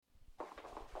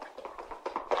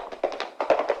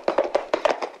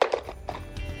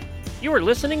You are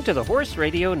listening to the Horse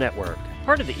Radio Network,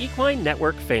 part of the Equine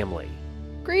Network family.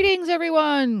 Greetings,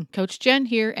 everyone. Coach Jen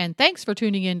here, and thanks for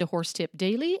tuning in to Horse Tip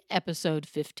Daily, episode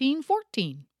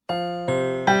 1514.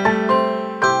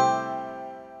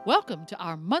 Welcome to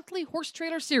our monthly horse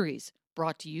trailer series,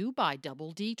 brought to you by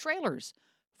Double D Trailers.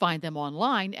 Find them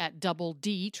online at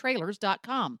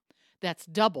doubledtrailers.com. That's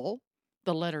double,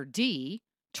 the letter D,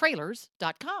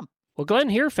 trailers.com. Well, Glenn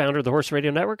here, founder of the Horse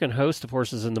Radio Network and host of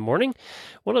Horses in the Morning.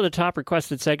 One of the top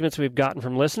requested segments we've gotten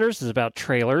from listeners is about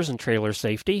trailers and trailer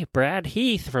safety. Brad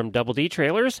Heath from Double D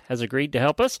Trailers has agreed to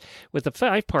help us with a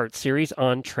 5-part series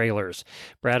on trailers.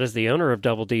 Brad is the owner of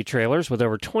Double D Trailers with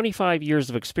over 25 years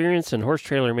of experience in horse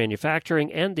trailer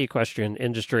manufacturing and the equestrian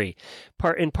industry.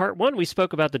 In part 1, we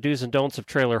spoke about the do's and don'ts of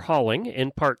trailer hauling.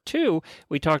 In part 2,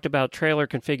 we talked about trailer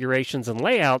configurations and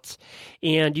layouts.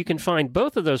 And you can find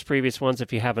both of those previous ones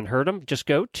if you haven't heard them. Just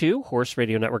go to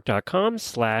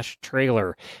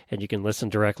horseradionetwork.com/trailer, and you can listen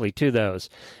directly to those.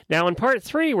 Now, in part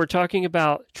 3, we're talking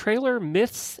about trailer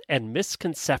myths and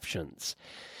misconceptions.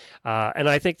 And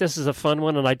I think this is a fun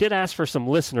one, and I did ask for some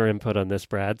listener input on this,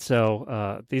 Brad.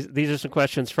 So these are some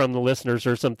questions from the listeners,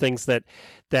 or some things that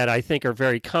I think are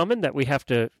very common that we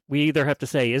either have to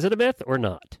say, is it a myth or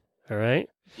not? All right?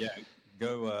 Yeah.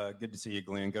 Good to see you,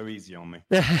 Glenn. Go easy on me.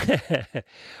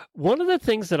 One of the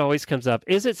things that always comes up,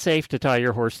 is it safe to tie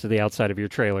your horse to the outside of your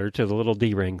trailer, to the little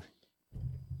D-ring?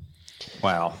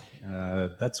 Wow.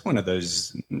 That's one of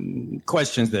those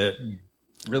questions that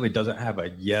really doesn't have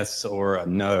a yes or a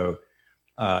no.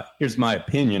 Here's my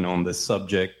opinion on this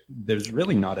subject. There's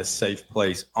really not a safe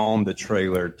place on the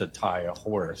trailer to tie a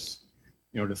horse.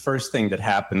 You know, the first thing that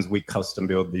happens, we custom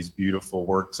build these beautiful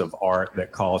works of art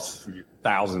that cost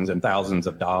thousands and thousands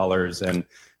of dollars, and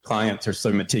clients are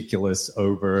so meticulous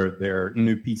over their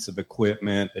new piece of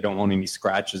equipment. They don't want any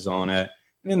scratches on it.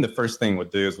 And then the first thing we'll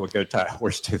do is we'll go tie a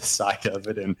horse to the side of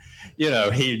it, and, you know,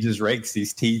 he just rakes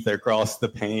his teeth across the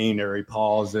paint, or he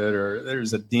paws it, or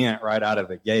there's a dent right out of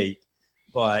the gate.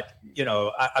 But, you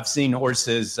know, I've seen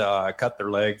horses cut their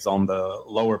legs on the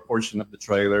lower portion of the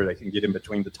trailer. They can get in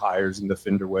between the tires and the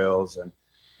fender wells and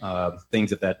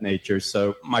things of that nature.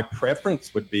 So my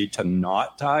preference would be to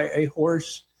not tie a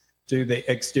horse to the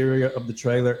exterior of the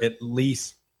trailer, at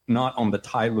least not on the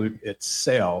tie loop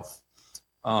itself.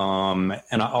 And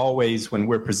I always, when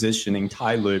we're positioning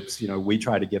tie loops, you know, we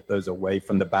try to get those away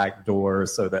from the back door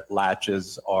so that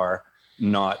latches are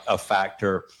not a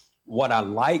factor. What I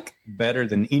like better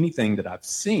than anything that I've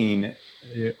seen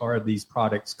are these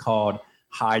products called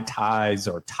high ties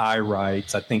or tie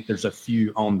rights. I think there's a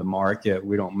few on the market.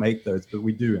 We don't make those, but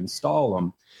we do install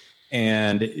them.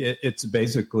 And it's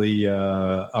basically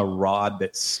a rod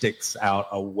that sticks out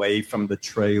away from the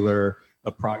trailer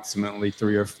approximately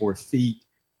 3 or 4 feet.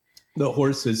 The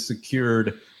horse is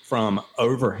secured from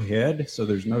overhead, so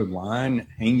there's no line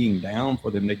hanging down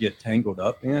for them to get tangled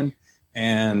up in.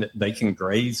 And they can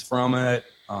graze from it,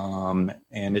 and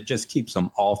it just keeps them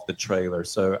off the trailer.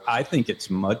 So I think it's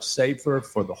much safer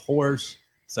for the horse,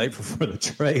 safer for the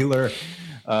trailer,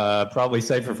 probably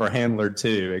safer for handler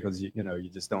too, because you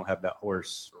just don't have that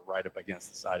horse right up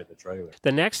against the side of the trailer.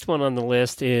 The next one on the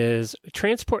list is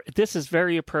transport. This is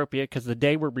very appropriate because the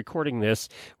day we're recording this,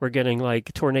 we're getting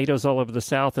like tornadoes all over the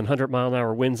South and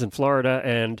 100-mile-an-hour winds in Florida,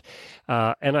 and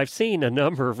I've seen a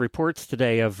number of reports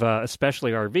today of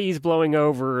especially RVs blowing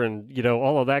over, and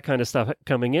all of that kind of stuff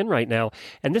coming in right now.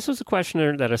 And this was a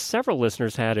question that several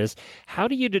listeners had: is how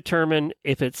do you determine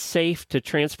if it's safe to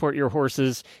transport your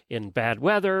horses in bad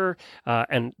weather?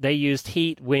 And they used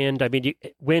heat, wind. I mean,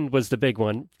 wind was the big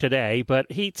one today,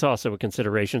 but heat's also a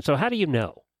consideration. So how do you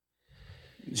know?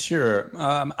 Sure.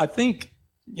 I think,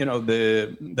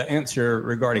 the answer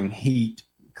regarding heat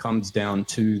comes down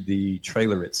to the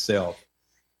trailer itself.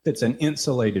 If it's an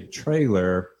insulated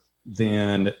trailer,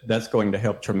 then that's going to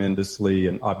help tremendously.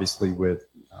 And obviously with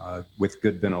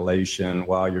good ventilation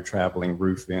while you're traveling,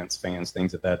 roof vents, fans,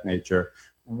 things of that nature.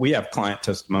 We have client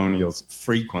testimonials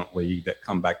frequently that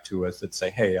come back to us that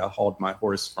say, hey, I hauled my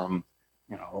horse from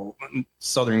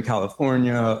Southern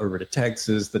California over to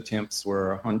Texas. The temps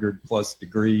were 100 plus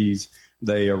degrees.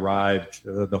 They arrived,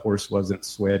 the horse wasn't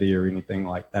sweaty or anything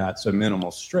like that. So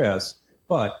minimal stress,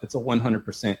 but it's a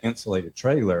 100% insulated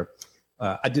trailer.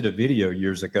 I did a video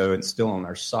years ago and still on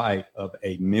our site of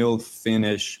a mill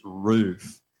finish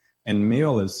roof. And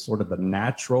mill is sort of the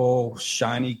natural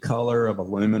shiny color of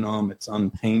aluminum. It's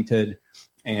unpainted.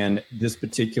 And this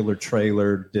particular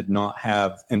trailer did not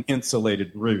have an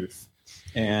insulated roof.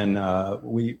 And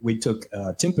we took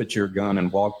a temperature gun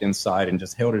and walked inside and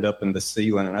just held it up in the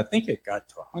ceiling. And I think it got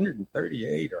to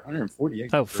 138 or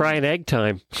 148. Oh, frying egg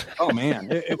time. Oh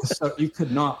man, it was so you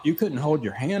couldn't hold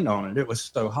your hand on it. It was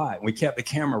so hot. We kept the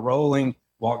camera rolling,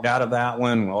 walked out of that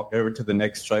one, walked over to the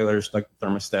next trailer, stuck the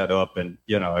thermostat up, and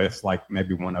it's like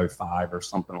maybe 105 or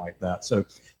something like that. So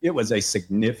it was a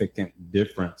significant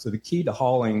difference. So the key to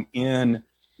hauling in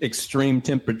extreme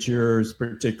temperatures,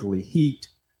 particularly heat,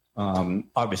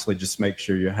 obviously just make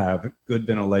sure you have good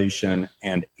ventilation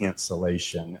and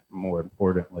insulation, more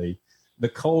importantly. The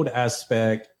cold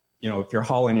aspect, if you're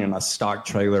hauling in a stock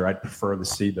trailer, I'd prefer to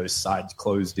see those sides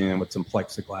closed in with some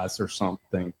plexiglass or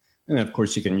something. And then, of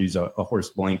course, you can use a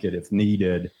horse blanket if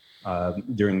needed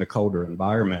during the colder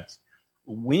environments.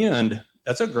 Wind,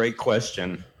 that's a great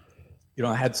question.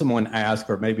 I had someone ask,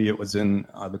 or maybe it was in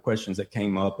the questions that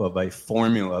came up, of a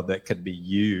formula that could be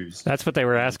used. That's what they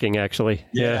were asking, actually.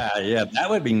 Yeah, that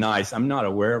would be nice. I'm not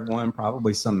aware of one.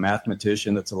 Probably some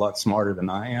mathematician that's a lot smarter than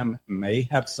I am may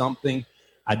have something.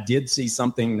 I did see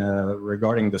something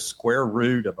regarding the square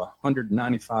root of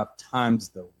 195 times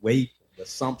the weight of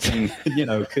something,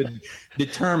 could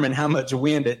determine how much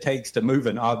wind it takes to move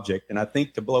an object. And I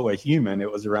think to blow a human,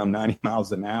 it was around 90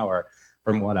 miles an hour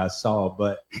from what I saw.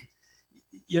 But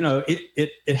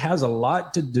it has a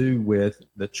lot to do with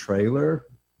the trailer,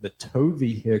 the tow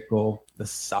vehicle, the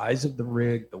size of the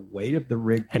rig, the weight of the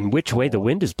rig. And which way the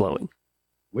wind is blowing.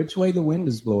 Which way the wind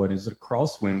is blowing is a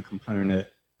crosswind component.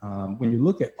 When you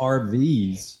look at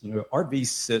RVs, RVs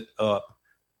sit up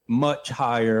much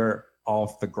higher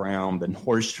off the ground than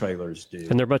horse trailers do.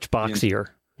 And they're much boxier.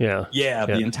 Yeah.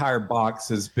 The entire box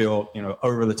is built,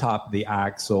 over the top of the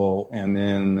axle, and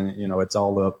then, it's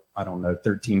all up,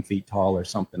 13 feet tall or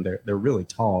something. They're really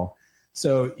tall.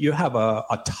 So you have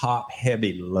a top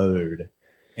heavy load,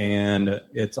 and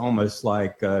it's almost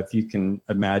like if you can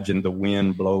imagine the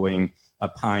wind blowing a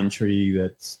pine tree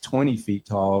that's 20 feet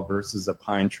tall versus a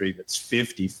pine tree that's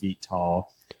 50 feet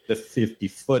tall, the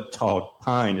 50-foot tall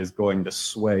pine is going to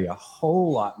sway a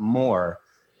whole lot more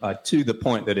to the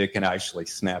point that it can actually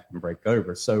snap and break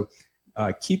over. So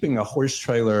keeping a horse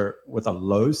trailer with a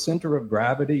low center of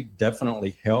gravity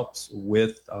definitely helps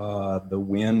with the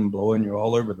wind blowing you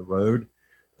all over the road.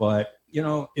 But,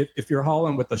 if you're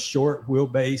hauling with a short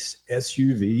wheelbase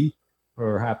SUV,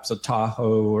 perhaps a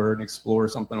Tahoe or an Explorer,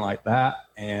 something like that,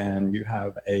 and you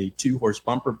have a 2-horse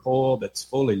bumper pull that's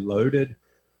fully loaded,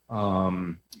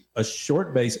 a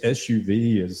short base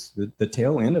SUV is the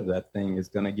tail end of that thing is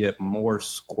going to get more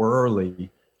squirrely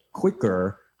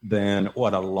quicker than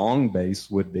what a long base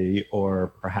would be,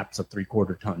 or perhaps a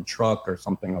 3/4 ton truck or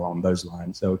something along those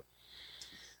lines. So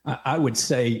I would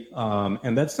say,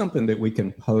 and that's something that we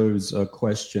can pose a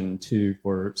question to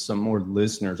for some more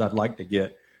listeners. I'd like to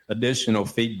get additional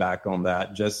feedback on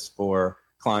that, just for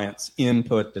clients'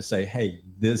 input to say, hey,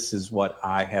 this is what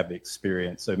I have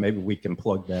experienced. So maybe we can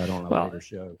plug that on a later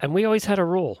show. And we always had a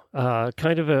rule,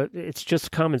 it's just a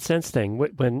common sense thing.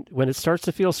 When it starts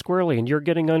to feel squirrely and you're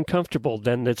getting uncomfortable,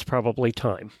 then it's probably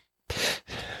time.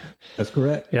 That's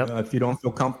correct. Yep. If you don't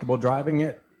feel comfortable driving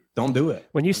it, don't do it.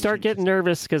 When you start getting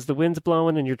nervous because the wind's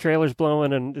blowing and your trailer's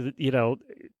blowing, and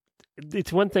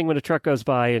it's one thing when a truck goes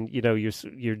by and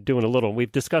you're doing a little, and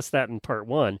we've discussed that in part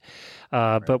 1,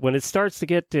 right. But when it starts to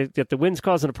get the wind's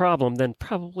causing a problem, then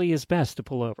probably is best to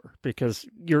pull over, because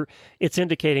it's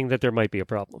indicating that there might be a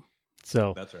problem.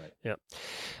 So that's right.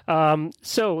 Yeah.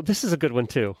 So this is a good one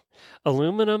too.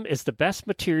 Aluminum is the best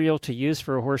material to use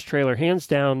for a horse trailer, hands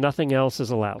down. Nothing else is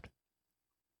allowed.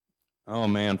 Oh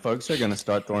man, folks are going to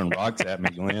start throwing rocks at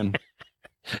me, Glenn.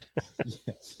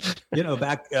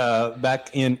 Back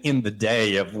in the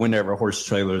day of whenever horse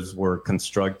trailers were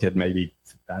constructed, maybe,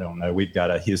 I don't know, we've got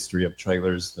a history of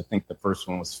trailers. I think the first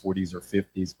one was 40s or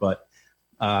 50s, but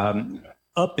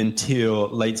up until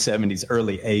late 70s,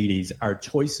 early 80s, our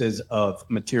choices of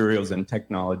materials and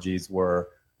technologies were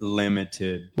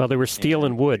limited. Well, they were steel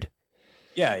and wood.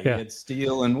 Yeah, you had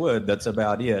steel and wood. That's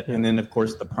about it. Yeah. And then, of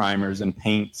course, the primers and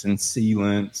paints and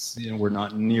sealants were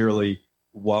not nearly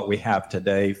what we have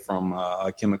today from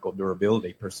a chemical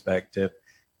durability perspective.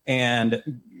 And,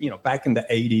 back in the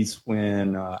 80s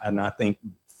when, and I think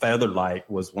Featherlight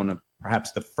was one of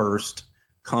perhaps the first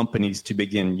companies to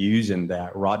begin using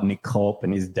that. Rodney Culp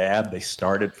and his dad, they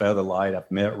started Featherlight. I've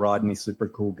met Rodney, super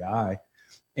cool guy.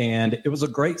 And it was a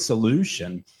great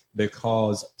solution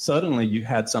because suddenly you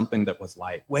had something that was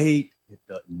lightweight, it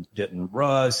didn't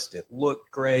rust, it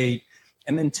looked great.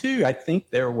 And then two, I think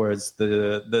there was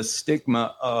the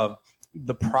stigma of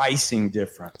the pricing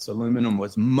difference. Aluminum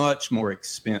was much more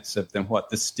expensive than what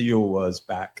the steel was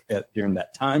back during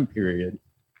that time period.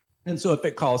 And so if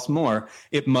it costs more,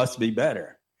 it must be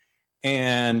better.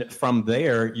 And from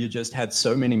there, you just had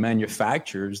so many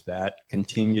manufacturers that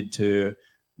continued to,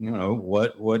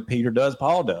 what Peter does,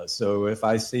 Paul does. So if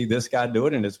I see this guy do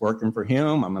it and it's working for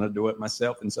him, I'm going to do it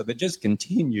myself. And so they just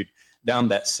continued down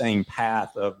that same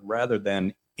path of, rather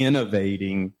than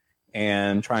innovating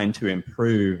and trying to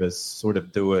improve, as sort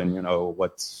of doing,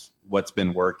 what's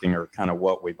been working or kind of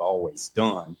what we've always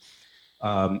done.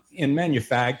 In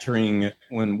manufacturing,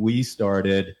 when we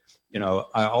started,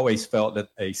 I always felt that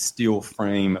a steel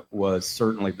frame was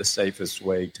certainly the safest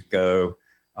way to go,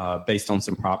 based on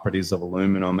some properties of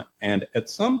aluminum. And at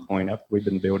some point, after we've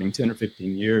been building 10 or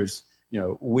 15 years,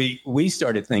 we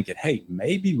started thinking, hey,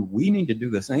 maybe we need to do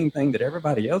the same thing that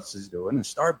everybody else is doing and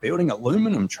start building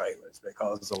aluminum trailers,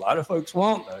 because a lot of folks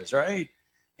want those, right?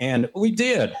 And we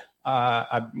did.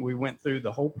 We went through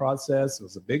the whole process. It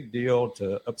was a big deal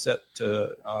to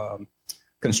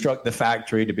construct the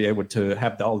factory, to be able to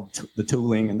have all the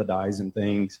tooling and the dies and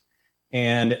things.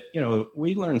 And,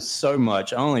 we learned so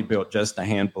much. I only built just a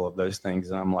handful of those things.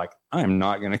 And I'm like, I'm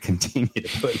not going to continue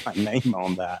to put my name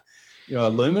on that.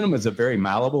 Aluminum is a very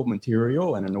malleable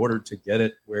material. And in order to get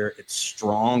it where it's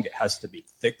strong, it has to be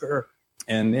thicker.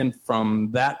 And then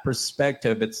from that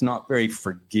perspective, it's not very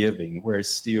forgiving, whereas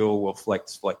steel will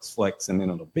flex, and then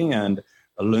it'll bend.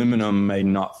 Aluminum may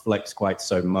not flex quite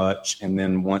so much. And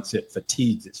then once it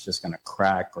fatigues, it's just going to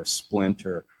crack or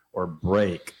splinter or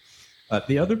break.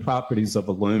 The other properties of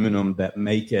aluminum that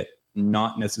make it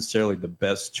not necessarily the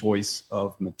best choice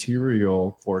of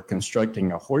material for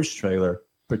constructing a horse trailer,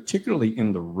 particularly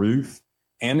in the roof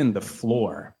and in the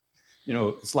floor.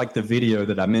 It's like the video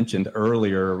that I mentioned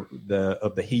earlier,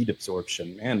 of the heat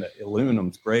absorption. Man, the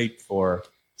aluminum's great for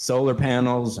solar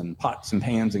panels and pots and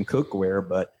pans and cookware,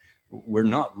 but we're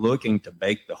not looking to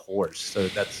bake the horse. So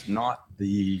that's not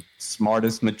the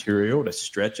smartest material to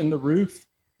stretch in the roof.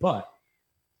 But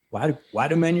why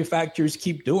do manufacturers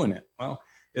keep doing it? Well,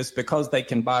 it's because they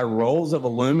can buy rolls of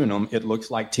aluminum. It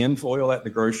looks like tinfoil at the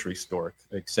grocery store,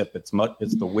 except it's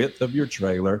the width of your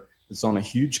trailer. It's on a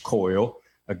huge coil.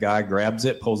 A guy grabs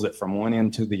it, pulls it from one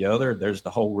end to the other. There's the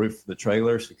whole roof of the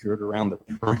trailer secured around the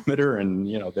perimeter, and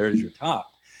there's your top.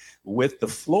 With the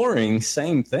flooring,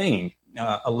 same thing.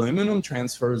 Aluminum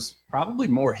transfers probably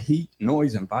more heat,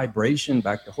 noise, and vibration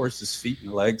back to horses' feet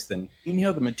and legs than any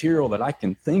other material that I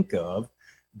can think of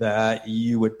that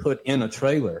you would put in a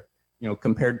trailer,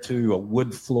 compared to a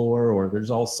wood floor, or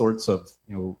there's all sorts of,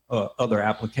 other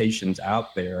applications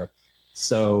out there.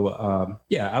 So,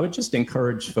 I would just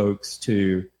encourage folks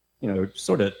to,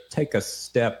 sort of take a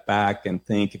step back and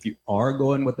think, if you are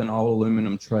going with an all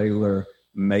aluminum trailer,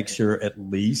 make sure at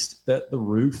least that the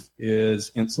roof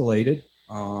is insulated.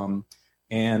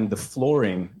 And the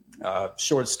flooring,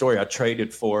 short story, I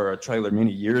traded for a trailer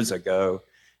many years ago,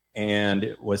 and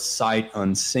it was sight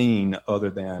unseen other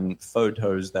than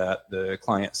photos that the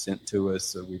client sent to us.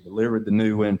 So we delivered the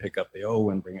new one, pick up the old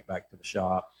one, bring it back to the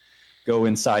shop, go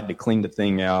inside to clean the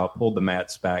thing out, pull the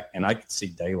mats back, and I could see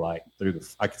daylight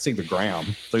I could see the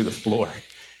ground through the floor.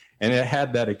 And it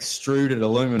had that extruded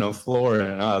aluminum floor,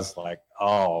 and I was like,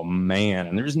 oh man.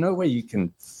 And there's no way you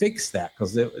can fix that,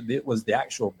 because it was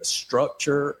the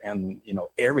structure and,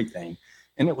 everything.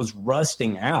 And it was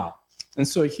rusting out. And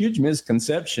so a huge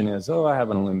misconception is, I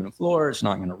have an aluminum floor. It's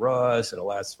not going to rust. It'll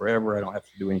last forever. I don't have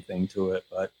to do anything to it.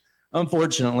 But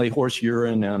unfortunately, horse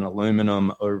urine and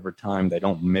aluminum over time, they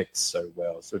don't mix so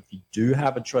well. So if you do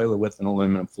have a trailer with an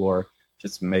aluminum floor,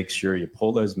 just make sure you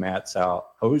pull those mats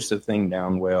out, hose the thing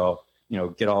down well,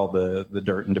 get all the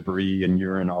dirt and debris and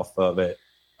urine off of it,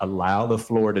 allow the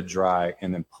floor to dry,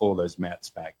 and then pull those mats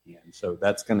back in. So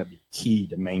that's going to be key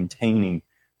to maintaining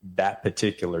that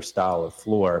particular style of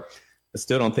floor. I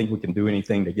still don't think we can do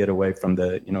anything to get away from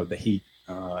the heat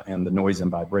and the noise and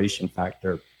vibration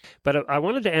factor. But I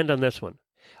wanted to end on this one.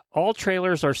 All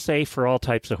trailers are safe for all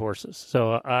types of horses.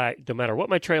 So no matter what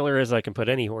my trailer is, I can put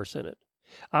any horse in it.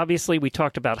 Obviously, we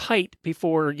talked about height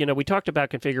before. We talked about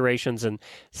configurations and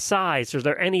size. Is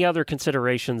there any other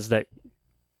considerations that?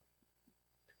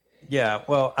 Yeah,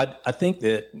 well, I think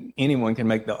that anyone can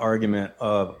make the argument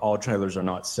of all trailers are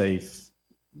not safe.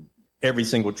 Every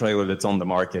single trailer that's on the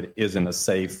market isn't a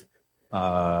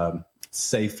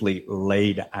safely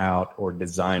laid out or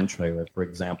designed trailer. For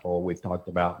example, we've talked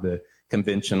about the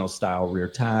conventional style rear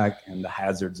tack and the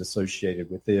hazards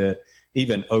associated with it.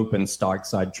 Even open stock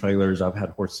side trailers, I've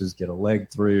had horses get a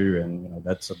leg through, and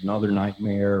that's another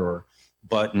nightmare. Or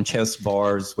butt and chest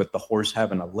bars with the horse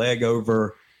having a leg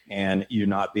over and you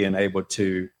not being able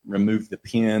to remove the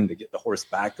pin to get the horse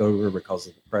back over because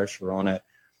of the pressure on it.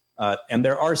 And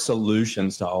there are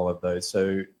solutions to all of those.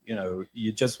 So,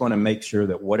 you just want to make sure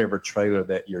that whatever trailer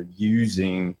that you're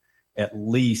using at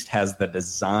least has the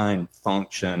design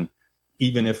function,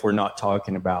 even if we're not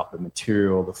talking about the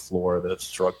material, the floor, the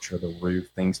structure, the roof,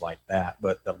 things like that.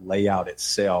 But the layout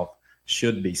itself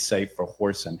should be safe for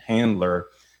horse and handler.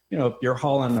 If you're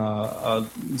hauling a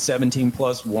 17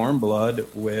 plus warm blood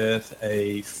with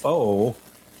a foal,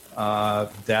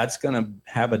 that's going to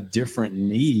have a different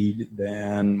need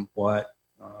than what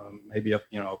maybe a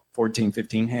 14,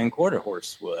 15 hand quarter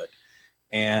horse would.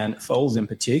 And foals in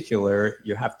particular,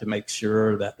 you have to make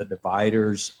sure that the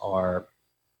dividers are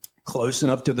close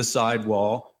enough to the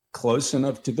sidewall, close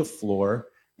enough to the floor,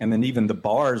 and then even the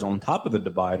bars on top of the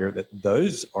divider, that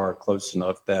those are close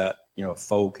enough that a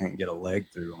foal can't get a leg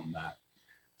through on that.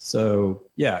 So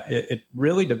yeah, it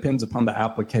really depends upon the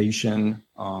application,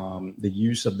 the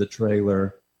use of the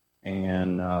trailer,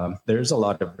 and there's a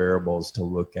lot of variables to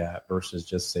look at versus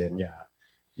just saying,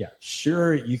 yeah,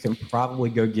 sure, you can probably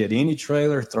go get any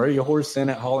trailer, throw your horse in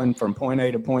it, hauling from point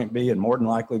A to point B, and more than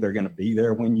likely they're going to be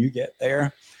there when you get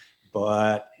there.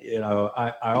 But,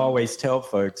 I always tell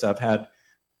folks, I've had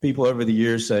people over the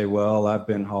years say, well, I've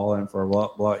been hauling for a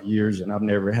lot years and I've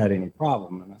never had any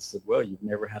problem. And I said, well, you've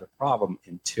never had a problem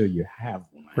until you have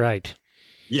one. Right.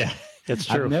 Yeah. That's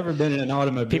true. I've never been in an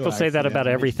automobile People say that about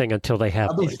everything until they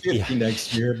have I'll one. be 50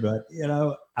 next year, but,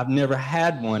 I've never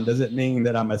had one. Doesn't mean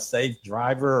that I'm a safe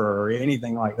driver or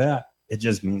anything like that. It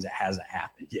just means it hasn't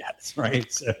happened yet,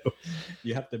 right? So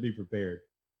you have to be prepared.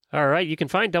 All right. You can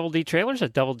find Double D Trailers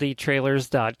at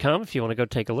doubledtrailers.com if you want to go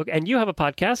take a look. And you have a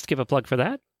podcast. Give a plug for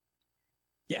that.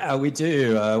 Yeah, we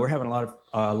do. We're having a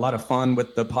lot of fun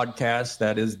with the podcast.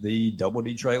 That is the Double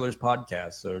D Trailers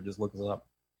podcast. So just look us up.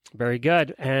 Very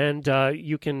good. And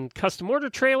you can custom order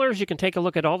trailers. You can take a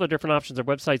look at all the different options. Our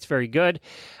website's very good.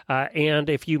 And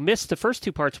if you missed the first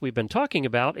two parts we've been talking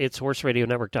about, it's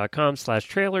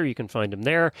horseradionetwork.com/trailer. You can find them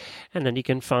there. And then you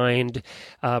can find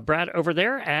Brad over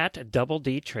there at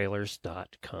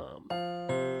doubledtrailers.com.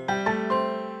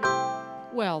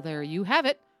 Well, there you have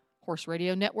it. Horse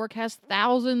Radio Network has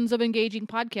thousands of engaging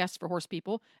podcasts for horse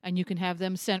people, and you can have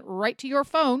them sent right to your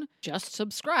phone. Just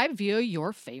subscribe via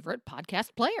your favorite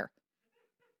podcast player.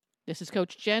 This is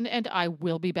Coach Jen, and I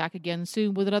will be back again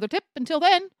soon with another tip. Until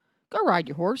then, go ride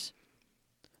your horse.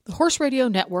 The Horse Radio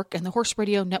Network and the Horse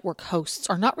Radio Network hosts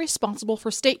are not responsible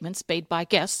for statements made by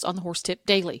guests on the Horse Tip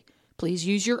Daily. Please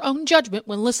use your own judgment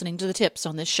when listening to the tips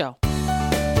on this show.